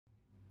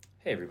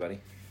Hey, everybody.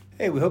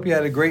 Hey, we hope you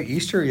had a great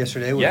Easter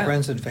yesterday with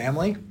friends and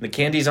family. The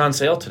candy's on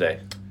sale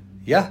today.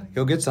 Yeah,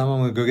 go get some. I'm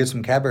going to go get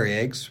some Cadbury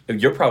eggs.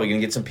 You're probably going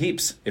to get some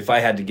Peeps, if I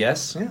had to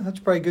guess. Yeah, that's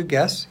probably a good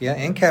guess. Yeah,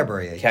 and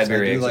Cadbury eggs.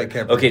 Cadbury eggs. Like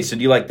Cadbury. Okay, so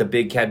do you like the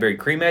big Cadbury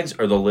cream eggs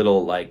or the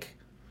little,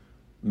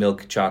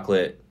 milk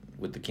chocolate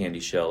with the candy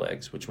shell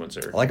eggs? Which ones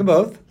are... I like them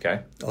both.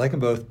 Okay. I like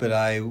them both, but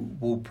I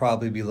will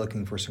probably be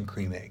looking for some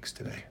cream eggs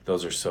today.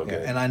 Those are so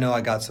good. And I know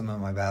I got some in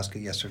my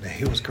basket yesterday.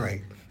 It was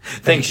great.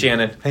 Thanks,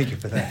 Shannon. Thank you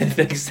for that.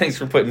 Thanks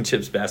for putting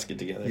Chip's basket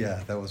together.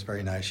 Yeah, that was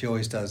very nice. She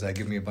always does that.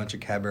 Give me a bunch of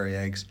Cadbury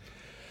eggs.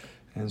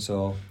 And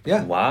so,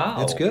 yeah.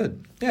 Wow. It's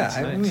good. Yeah, That's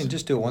nice. I mean,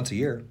 just do it once a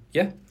year.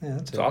 Yeah. Yeah,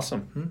 that's It's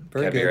awesome.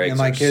 Very Cadbury good. eggs And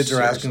my are kids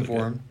are asking seriously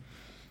for good. them.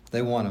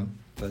 They want them,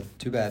 but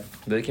too bad.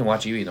 They can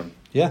watch you eat them.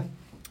 Yeah.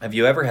 Have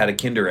you ever had a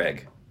Kinder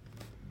Egg?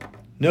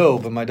 No,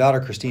 but my daughter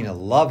Christina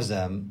loves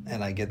them,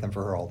 and I get them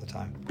for her all the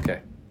time.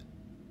 Okay.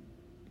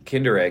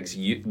 Kinder Eggs,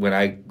 when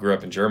I grew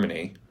up in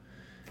Germany,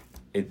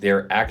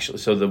 they're actually,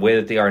 so the way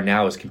that they are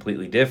now is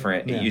completely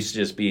different. Yeah. It used to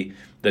just be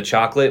the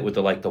chocolate with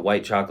the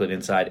white chocolate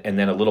inside, and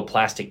then a little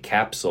plastic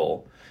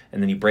capsule,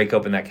 and then you break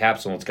open that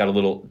capsule, and it's got a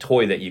little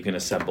toy that you can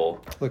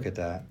assemble. Look at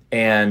that.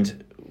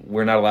 And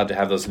we're not allowed to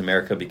have those in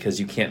America because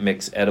you can't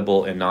mix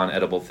edible and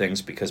non-edible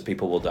things because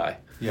people will die.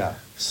 Yeah.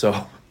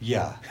 So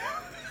Yeah.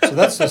 So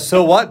that's the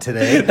so what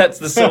today. that's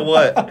the so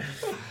what.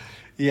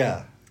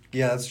 Yeah.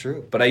 Yeah, that's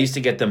true. But I used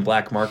to get them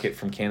black market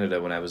from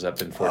Canada when I was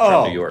up in Fort Oh,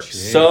 Drum, New York.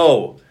 geez.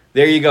 So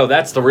there you go.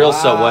 That's the real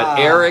so what. Wow.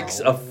 Eric's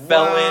a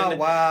felon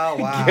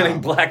Wow.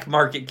 getting black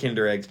market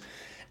Kinder Eggs.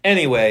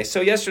 Anyway,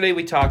 so yesterday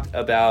we talked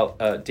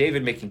about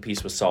David making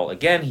peace with Saul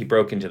again. He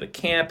broke into the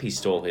camp. He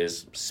stole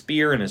his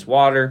spear and his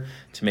water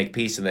to make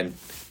peace. And then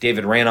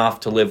David ran off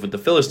to live with the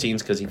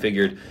Philistines because he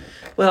figured,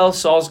 well,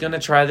 Saul's going to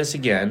try this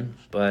again.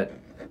 But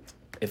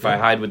if I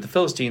hide with the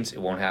Philistines, it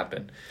won't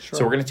happen. Sure.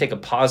 So we're going to take a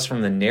pause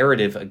from the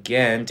narrative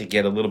again to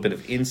get a little bit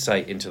of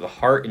insight into the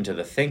heart, into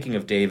the thinking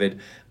of David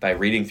by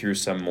reading through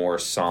some more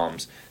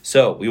Psalms.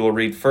 So we will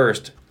read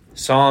first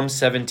Psalm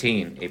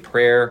 17, a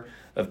prayer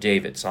of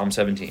David. Psalm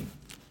 17.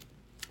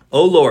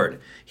 O Lord,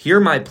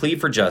 hear my plea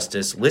for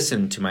justice.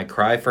 Listen to my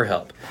cry for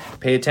help.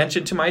 Pay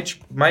attention to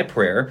my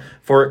prayer,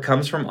 for it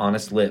comes from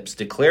honest lips.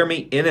 Declare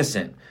me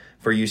innocent,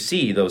 for you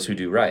see those who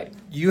do right.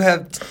 You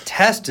have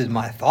tested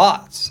my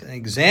thoughts and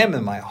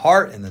examined my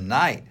heart in the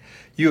night.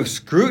 You have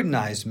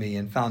scrutinized me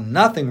and found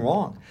nothing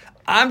wrong.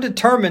 I'm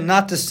determined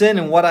not to sin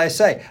in what I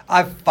say.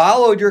 I've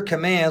followed your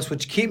commands,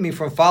 which keep me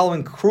from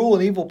following cruel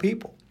and evil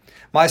people.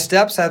 My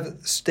steps have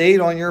stayed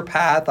on your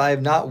path. I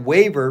have not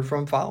wavered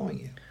from following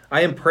you.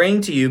 I am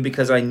praying to you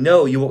because I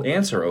know you will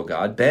answer, O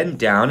God. Bend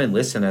down and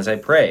listen as I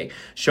pray.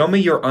 Show me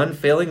your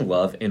unfailing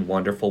love in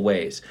wonderful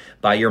ways.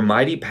 By your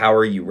mighty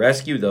power, you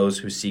rescue those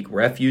who seek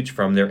refuge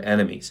from their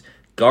enemies.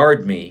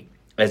 Guard me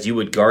as you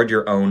would guard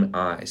your own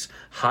eyes.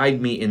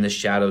 Hide me in the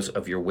shadows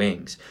of your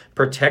wings.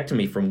 Protect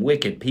me from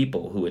wicked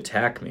people who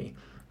attack me,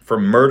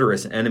 from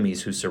murderous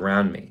enemies who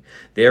surround me.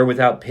 They are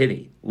without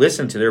pity.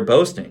 Listen to their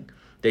boasting.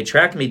 They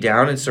track me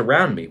down and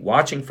surround me,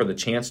 watching for the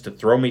chance to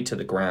throw me to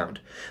the ground.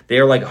 They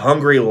are like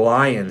hungry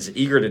lions,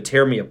 eager to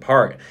tear me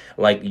apart,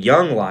 like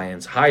young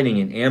lions hiding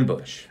in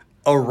ambush.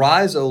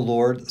 Arise, O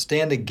Lord,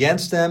 stand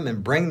against them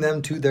and bring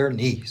them to their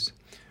knees.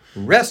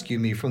 Rescue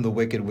me from the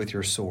wicked with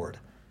your sword.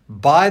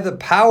 By the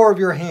power of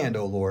your hand,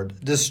 O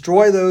Lord,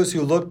 destroy those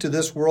who look to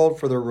this world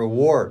for their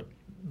reward,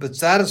 but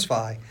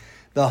satisfy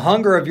the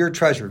hunger of your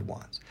treasured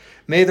ones.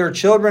 May their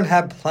children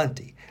have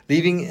plenty,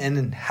 leaving an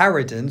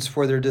inheritance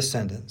for their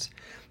descendants.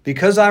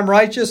 Because I'm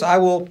righteous, I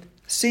will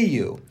see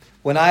you.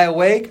 When I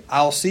awake,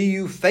 I'll see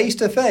you face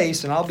to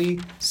face, and I'll be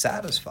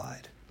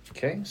satisfied.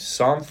 Okay,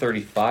 Psalm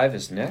 35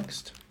 is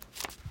next.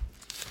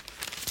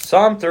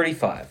 Psalm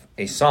 35,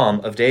 a psalm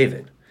of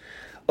David.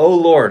 O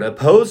Lord,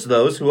 oppose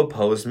those who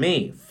oppose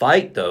me.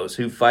 Fight those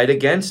who fight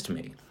against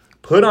me.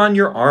 Put on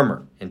your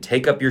armor and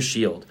take up your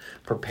shield.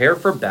 Prepare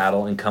for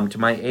battle and come to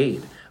my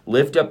aid.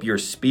 Lift up your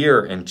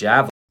spear and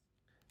javelin.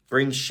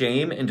 Bring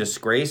shame and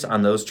disgrace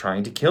on those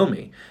trying to kill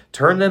me.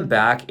 Turn them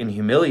back and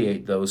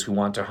humiliate those who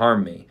want to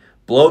harm me.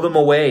 Blow them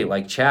away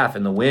like chaff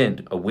in the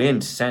wind, a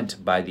wind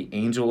sent by the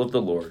angel of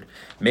the Lord.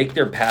 Make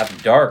their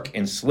path dark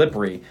and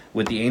slippery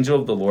with the angel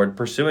of the Lord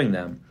pursuing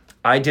them.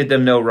 I did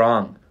them no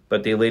wrong,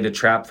 but they laid a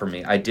trap for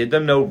me. I did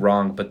them no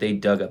wrong, but they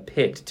dug a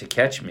pit to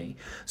catch me.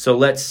 So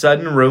let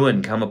sudden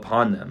ruin come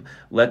upon them.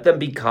 Let them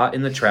be caught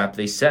in the trap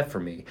they set for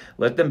me.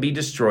 Let them be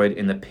destroyed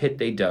in the pit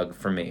they dug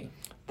for me.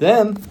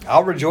 Then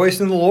I'll rejoice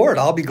in the Lord.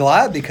 I'll be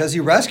glad because he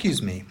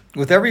rescues me.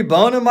 With every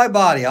bone in my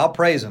body, I'll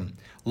praise him.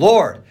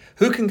 Lord,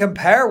 who can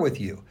compare with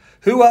you?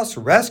 Who else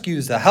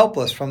rescues the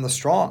helpless from the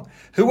strong?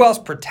 Who else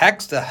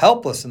protects the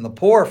helpless and the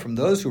poor from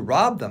those who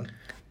rob them?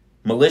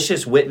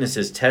 Malicious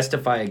witnesses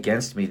testify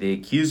against me. They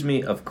accuse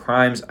me of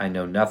crimes I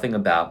know nothing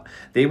about.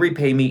 They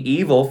repay me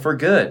evil for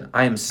good.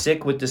 I am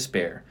sick with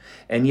despair.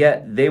 And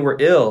yet they were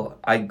ill.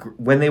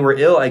 When they were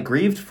ill, I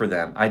grieved for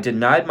them. I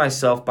denied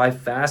myself by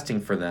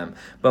fasting for them,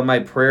 but my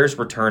prayers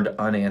returned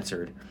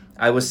unanswered.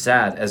 I was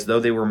sad, as though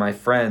they were my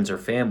friends or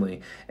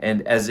family,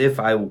 and as if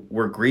I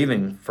were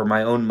grieving for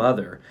my own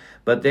mother.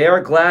 But they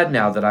are glad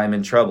now that I am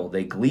in trouble.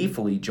 They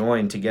gleefully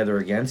join together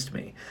against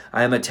me.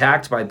 I am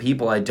attacked by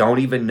people I don't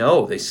even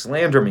know. They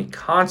slander me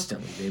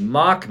constantly. They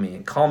mock me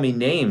and call me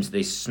names.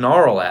 They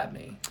snarl at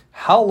me.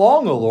 How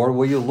long, O Lord,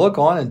 will you look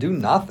on and do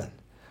nothing?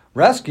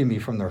 Rescue me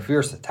from their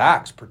fierce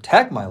attacks.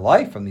 Protect my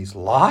life from these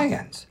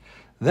lions.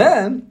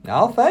 Then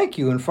I'll thank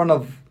you in front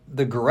of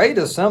the great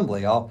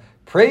assembly. I'll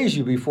praise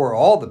you before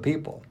all the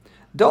people.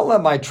 Don't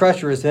let my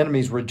treacherous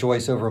enemies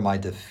rejoice over my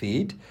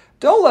defeat.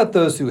 Don't let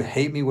those who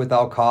hate me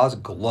without cause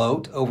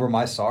gloat over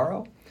my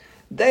sorrow.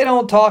 They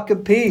don't talk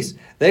of peace.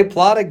 They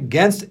plot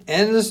against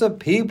innocent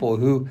people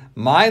who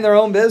mind their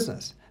own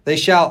business. They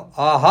shout,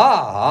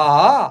 aha,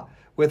 aha.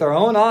 With our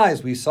own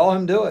eyes, we saw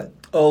him do it.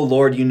 O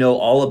Lord, you know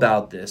all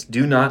about this.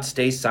 Do not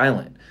stay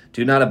silent.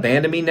 Do not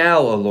abandon me now,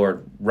 O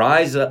Lord.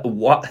 Rise up,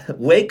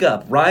 wake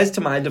up, rise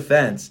to my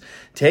defense.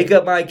 Take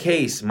up my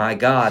case, my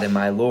God and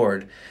my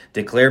Lord.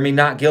 Declare me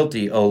not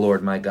guilty, O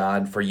Lord my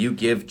God, for you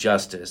give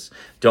justice.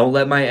 Don't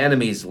let my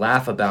enemies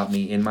laugh about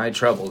me in my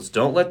troubles.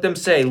 Don't let them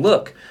say,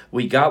 look,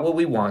 we got what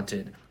we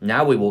wanted.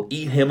 Now we will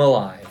eat him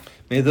alive.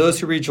 May those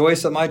who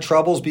rejoice at my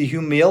troubles be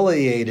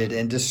humiliated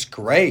and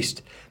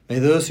disgraced. May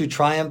those who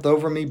triumphed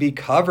over me be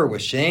covered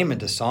with shame and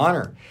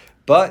dishonor.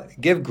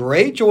 But give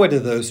great joy to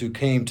those who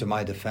came to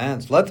my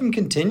defense. Let them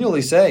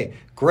continually say,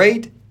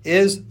 great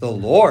is the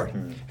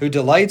Lord, who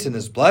delights in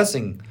his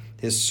blessing,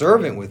 his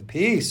servant with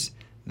peace.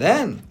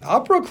 Then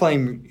I'll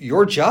proclaim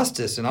your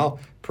justice, and I'll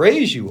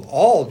praise you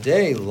all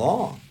day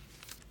long.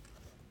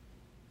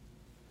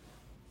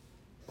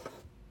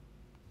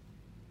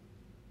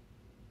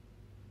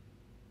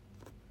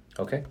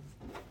 Okay.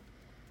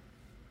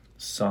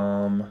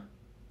 Psalm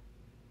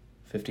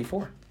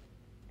 54,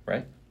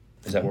 right?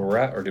 Is that where we're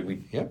at, or did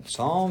we? Yep,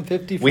 Psalm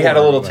 54. We had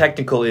a little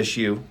technical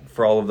issue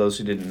for all of those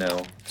who didn't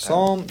know.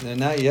 And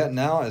not yet.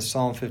 Now is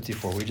Psalm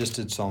 54. We just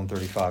did Psalm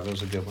 35. That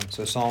was a good one.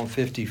 So Psalm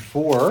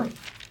 54.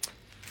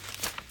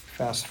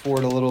 Fast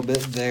forward a little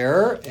bit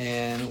there,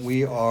 and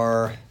we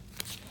are...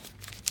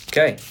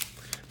 Okay.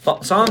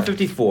 Psalm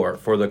 54,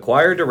 for the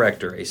choir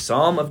director, a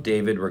psalm of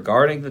David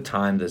regarding the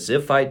time the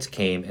Ziphites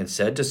came and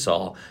said to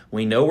Saul,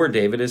 we know where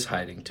David is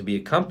hiding, to be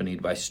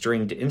accompanied by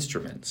stringed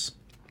instruments.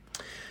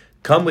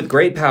 Come with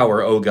great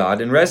power, O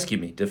God, and rescue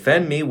me.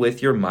 Defend me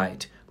with your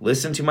might.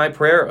 Listen to my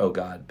prayer, O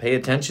God. Pay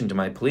attention to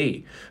my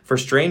plea. For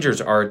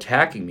strangers are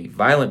attacking me.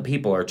 Violent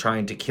people are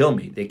trying to kill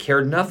me. They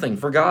care nothing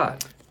for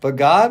God. But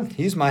God,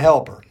 he's my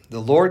helper. The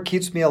Lord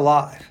keeps me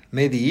alive.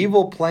 May the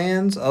evil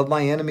plans of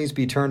my enemies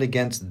be turned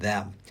against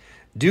them.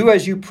 Do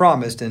as you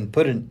promised and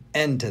put an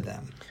end to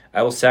them.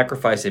 I will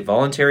sacrifice a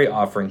voluntary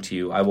offering to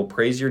you. I will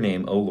praise your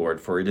name, O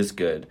Lord, for it is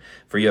good.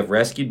 For you have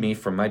rescued me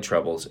from my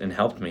troubles and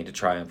helped me to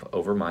triumph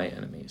over my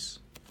enemies.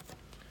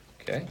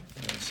 Okay,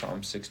 and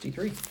Psalm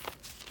 63.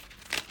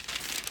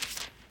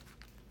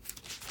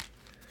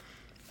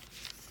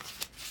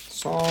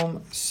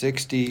 Psalm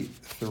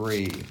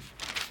 63.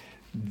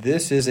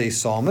 This is a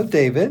psalm of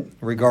David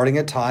regarding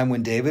a time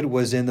when David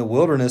was in the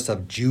wilderness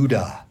of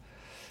Judah.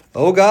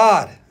 O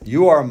God,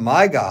 you are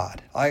my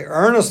God. I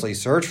earnestly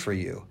search for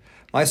you.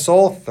 My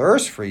soul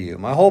thirsts for you.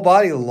 My whole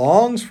body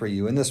longs for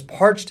you in this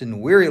parched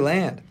and weary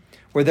land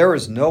where there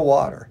is no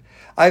water.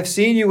 I have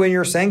seen you in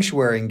your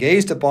sanctuary and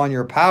gazed upon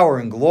your power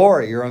and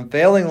glory. Your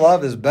unfailing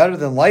love is better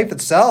than life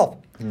itself.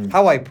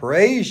 How I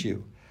praise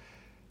you.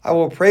 I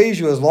will praise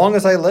you as long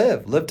as I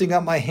live, lifting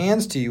up my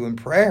hands to you in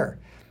prayer.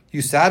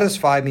 You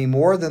satisfy me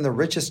more than the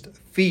richest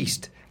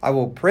feast. I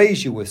will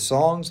praise you with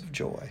songs of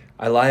joy.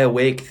 I lie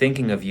awake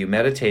thinking of you,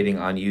 meditating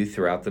on you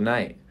throughout the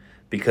night.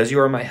 Because you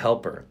are my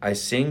helper, I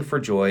sing for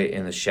joy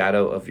in the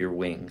shadow of your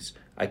wings.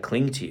 I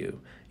cling to you.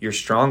 Your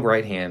strong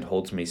right hand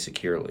holds me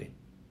securely.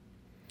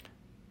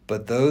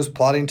 But those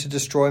plotting to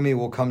destroy me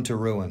will come to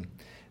ruin.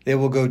 They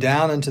will go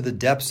down into the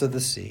depths of the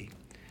sea.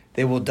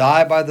 They will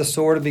die by the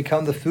sword and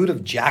become the food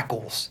of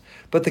jackals.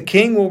 But the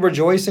king will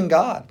rejoice in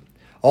God.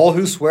 All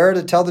who swear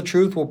to tell the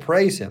truth will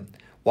praise him.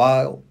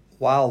 While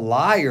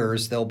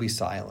liars, they'll be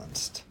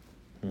silenced.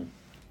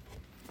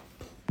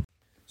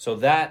 So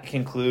that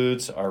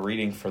concludes our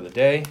reading for the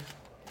day,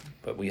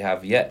 but we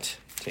have yet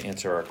to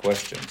answer our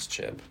questions,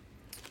 Chip.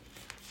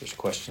 There's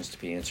questions to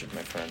be answered,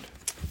 my friend.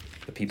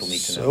 The people need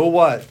to know. So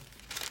what?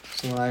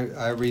 So when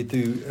I read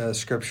through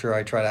Scripture,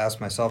 I try to ask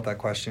myself that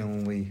question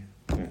when we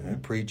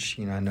preach.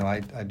 I know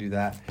I do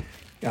that.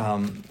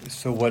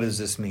 So what does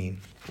this mean?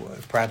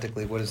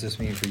 Practically, what does this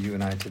mean for you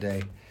and I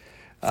today?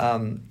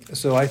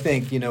 So I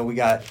think, we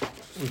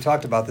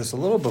talked about this a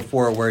little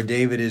before, where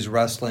David is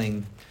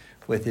wrestling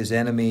with his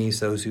enemies,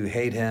 those who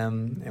hate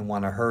him and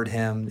want to hurt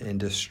him and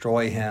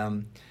destroy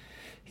him.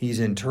 He's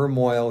in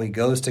turmoil. He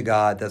goes to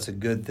God. That's a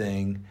good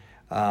thing.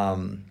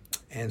 And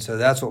so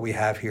that's what we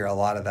have here, a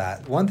lot of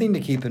that. One thing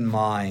to keep in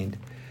mind,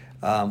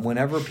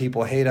 whenever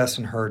people hate us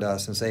and hurt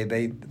us and say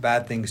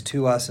bad things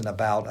to us and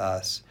about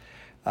us,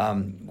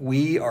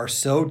 we are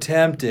so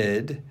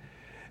tempted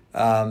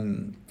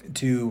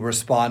to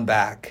respond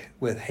back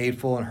with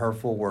hateful and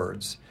hurtful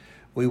words.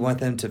 We want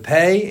them to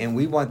pay, and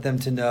we want them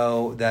to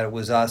know that it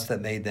was us that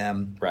made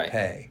them Right.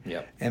 pay.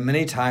 Yep. And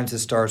many times it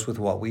starts with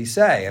what we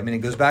say. I mean, it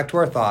goes back to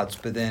our thoughts,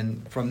 but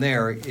then from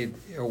there, it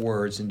are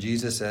words. And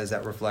Jesus says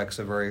that reflects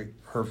a very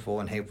hurtful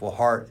and hateful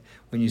heart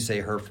when you say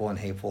hurtful and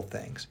hateful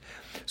things.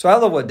 So I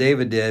love what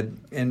David did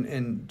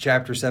in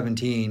chapter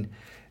 17.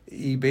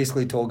 He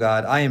basically told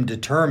God, I am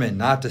determined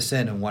not to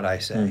sin in what I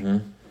say.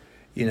 Mm-hmm.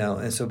 You know,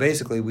 and so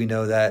basically we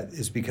know that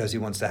is because he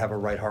wants to have a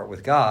right heart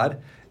with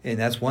God. And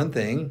that's one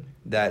thing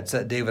that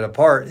set David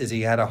apart, is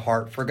he had a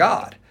heart for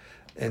God.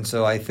 And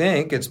so I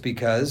think it's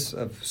because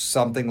of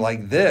something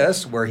like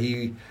this, where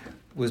he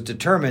was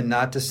determined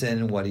not to sin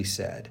in what he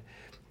said.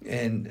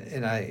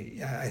 And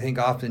I think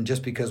often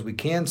just because we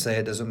can say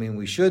it doesn't mean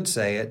we should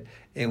say it,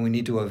 and we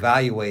need to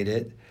evaluate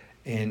it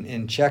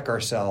and check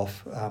ourselves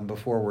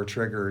before we're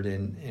triggered.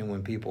 And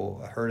when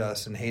people hurt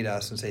us and hate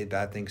us and say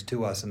bad things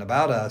to us and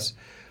about us,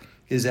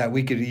 is that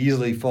we could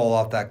easily fall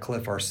off that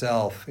cliff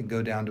ourselves and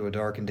go down to a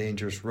dark and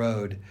dangerous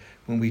road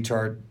when we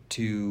start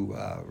to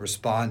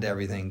respond to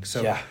everything.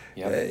 So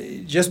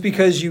just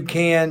because you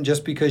can,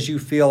 just because you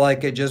feel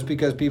like it, just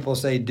because people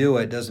say do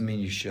it, doesn't mean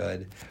you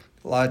should.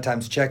 A lot of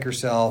times check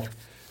yourself.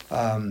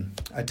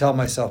 I tell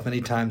myself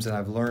many times, and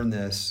I've learned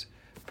this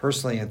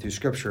personally and through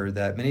Scripture,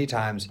 that many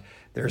times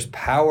there's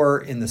power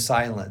in the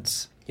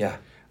silence. Yeah.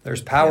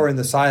 There's power in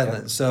the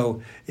silence. Yeah.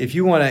 So if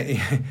you want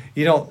to,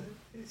 you don't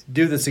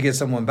do this to get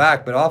someone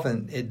back, but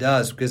often it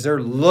does, because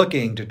they're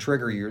looking to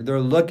trigger you. They're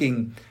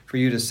looking for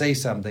you to say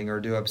something or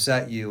to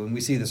upset you. And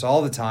we see this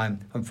all the time,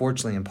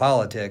 unfortunately, in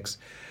politics.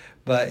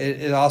 But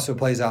it also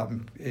plays out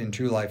in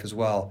true life as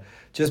well.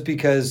 Just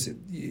because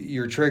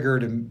you're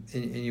triggered and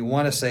you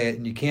want to say it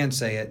and you can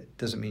say it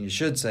doesn't mean you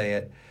should say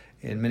it.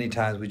 And many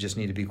times we just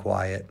need to be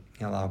quiet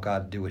and allow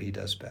God to do what he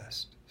does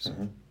best.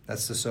 So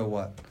that's the so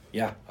what.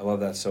 Yeah, I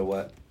love that so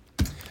what.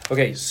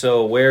 Okay,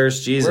 so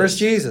where's Jesus? Where's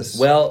Jesus?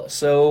 Well,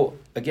 so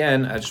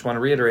again, I just want to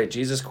reiterate,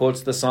 Jesus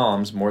quotes the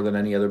Psalms more than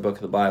any other book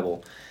of the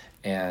Bible.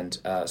 And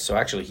so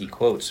actually he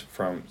quotes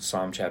from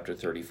Psalm chapter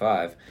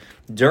 35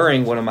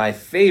 during one of my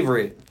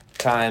favorite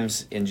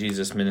times in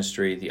Jesus'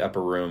 ministry, the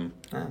upper room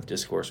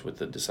discourse with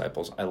the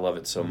disciples. I love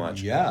it so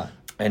much. Yeah.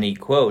 And he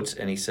quotes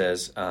and he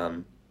says,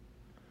 I'm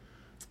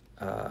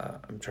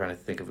trying to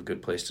think of a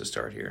good place to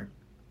start here.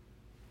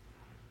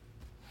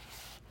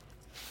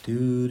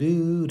 Do,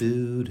 do,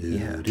 do, do,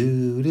 yeah.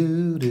 do,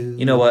 do, do,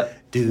 you know what?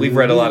 We've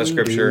read a lot of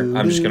scripture.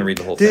 I'm just going to read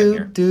the whole thing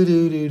here. Do,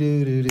 do, do,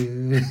 do, do,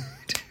 do.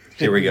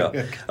 Here we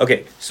go.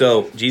 Okay,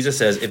 so Jesus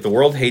says, if the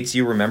world hates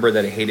you, remember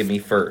that it hated me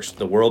first.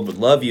 The world would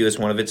love you as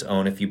one of its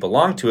own if you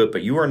belong to it,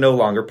 but you are no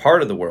longer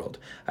part of the world.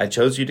 I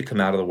chose you to come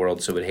out of the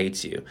world, so it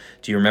hates you.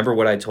 Do you remember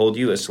what I told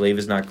you? A slave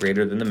is not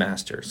greater than the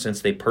master.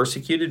 Since they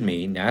persecuted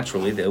me,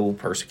 naturally they will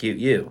persecute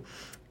you.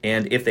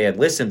 And if they had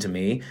listened to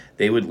me,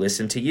 they would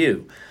listen to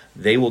you.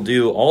 They will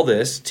do all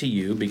this to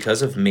you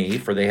because of me,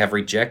 for they have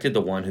rejected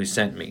the one who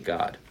sent me,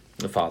 God,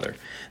 the Father.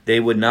 They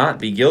would not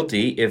be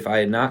guilty if I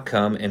had not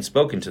come and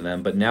spoken to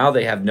them, but now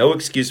they have no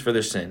excuse for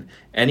their sin.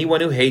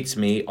 Anyone who hates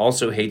me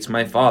also hates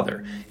my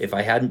Father. If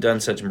I hadn't done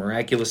such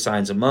miraculous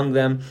signs among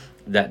them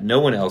that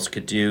no one else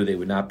could do, they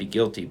would not be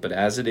guilty. But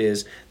as it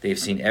is, they've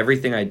seen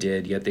everything I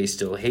did, yet they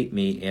still hate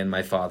me and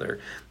my Father.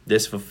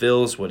 This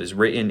fulfills what is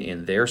written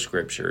in their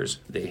scriptures.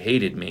 They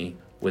hated me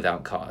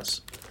without cause.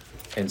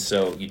 And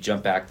so you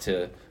jump back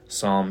to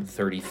Psalm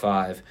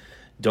 35.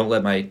 Don't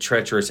let my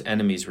treacherous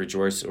enemies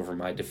rejoice over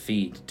my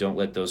defeat. Don't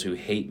let those who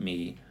hate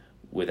me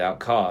without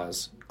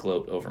cause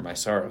gloat over my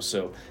sorrow.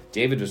 So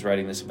David was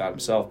writing this about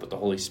himself, but the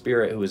Holy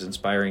Spirit, who was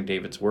inspiring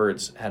David's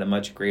words, had a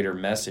much greater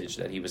message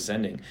that he was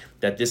sending,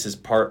 that this is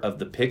part of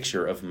the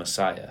picture of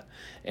Messiah.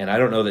 And I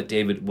don't know that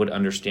David would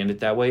understand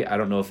it that way. I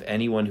don't know if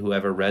anyone who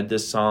ever read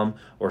this psalm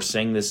or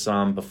sang this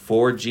psalm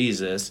before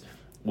Jesus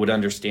would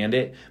understand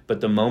it.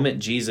 But the moment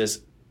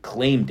Jesus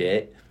claimed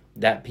it,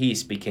 that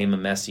piece became a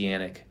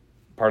messianic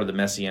part of the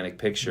messianic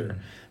picture,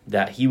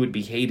 that he would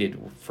be hated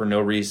for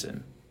no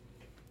reason.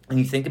 And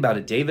you think about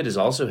it, David is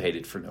also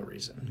hated for no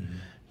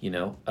reason. You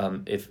know,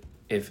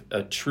 if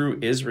a true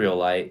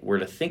Israelite were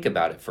to think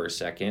about it for a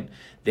second,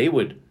 they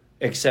would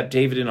accept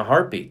David in a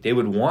heartbeat. They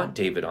would want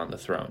David on the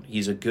throne.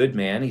 He's a good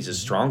man. He's a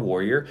strong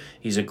warrior.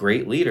 He's a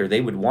great leader.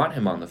 They would want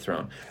him on the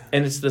throne.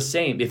 And it's the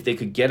same. If they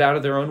could get out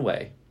of their own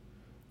way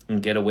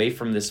and get away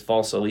from this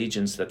false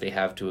allegiance that they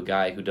have to a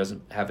guy who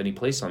doesn't have any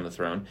place on the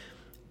throne,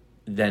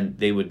 then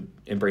they would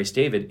embrace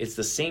David. It's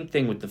the same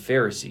thing with the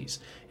Pharisees.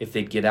 If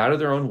they'd get out of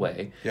their own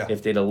way,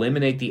 if they'd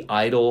eliminate the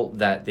idol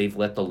that they've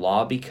let the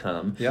law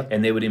become,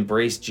 and they would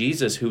embrace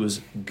Jesus, who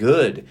is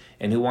good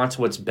and who wants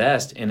what's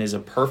best and is a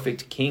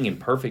perfect king and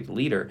perfect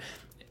leader,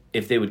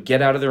 if they would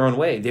get out of their own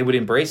way, they would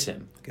embrace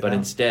him.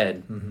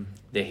 Instead,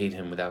 they hate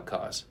him without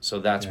cause. So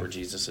that's where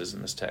Jesus is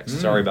in this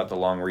text. Sorry about the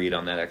long read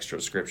on that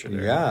extra scripture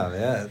there.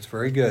 Yeah, it's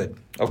very good.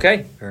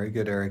 Okay. Very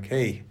good, Eric.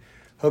 Hey,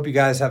 hope you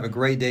guys have a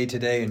great day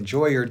today.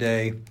 Enjoy your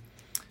day.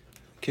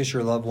 Kiss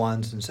your loved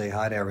ones and say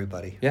hi to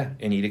everybody. Yeah,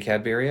 and eat a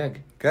Cadbury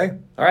egg. Okay.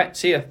 All right,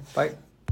 see ya. Bye.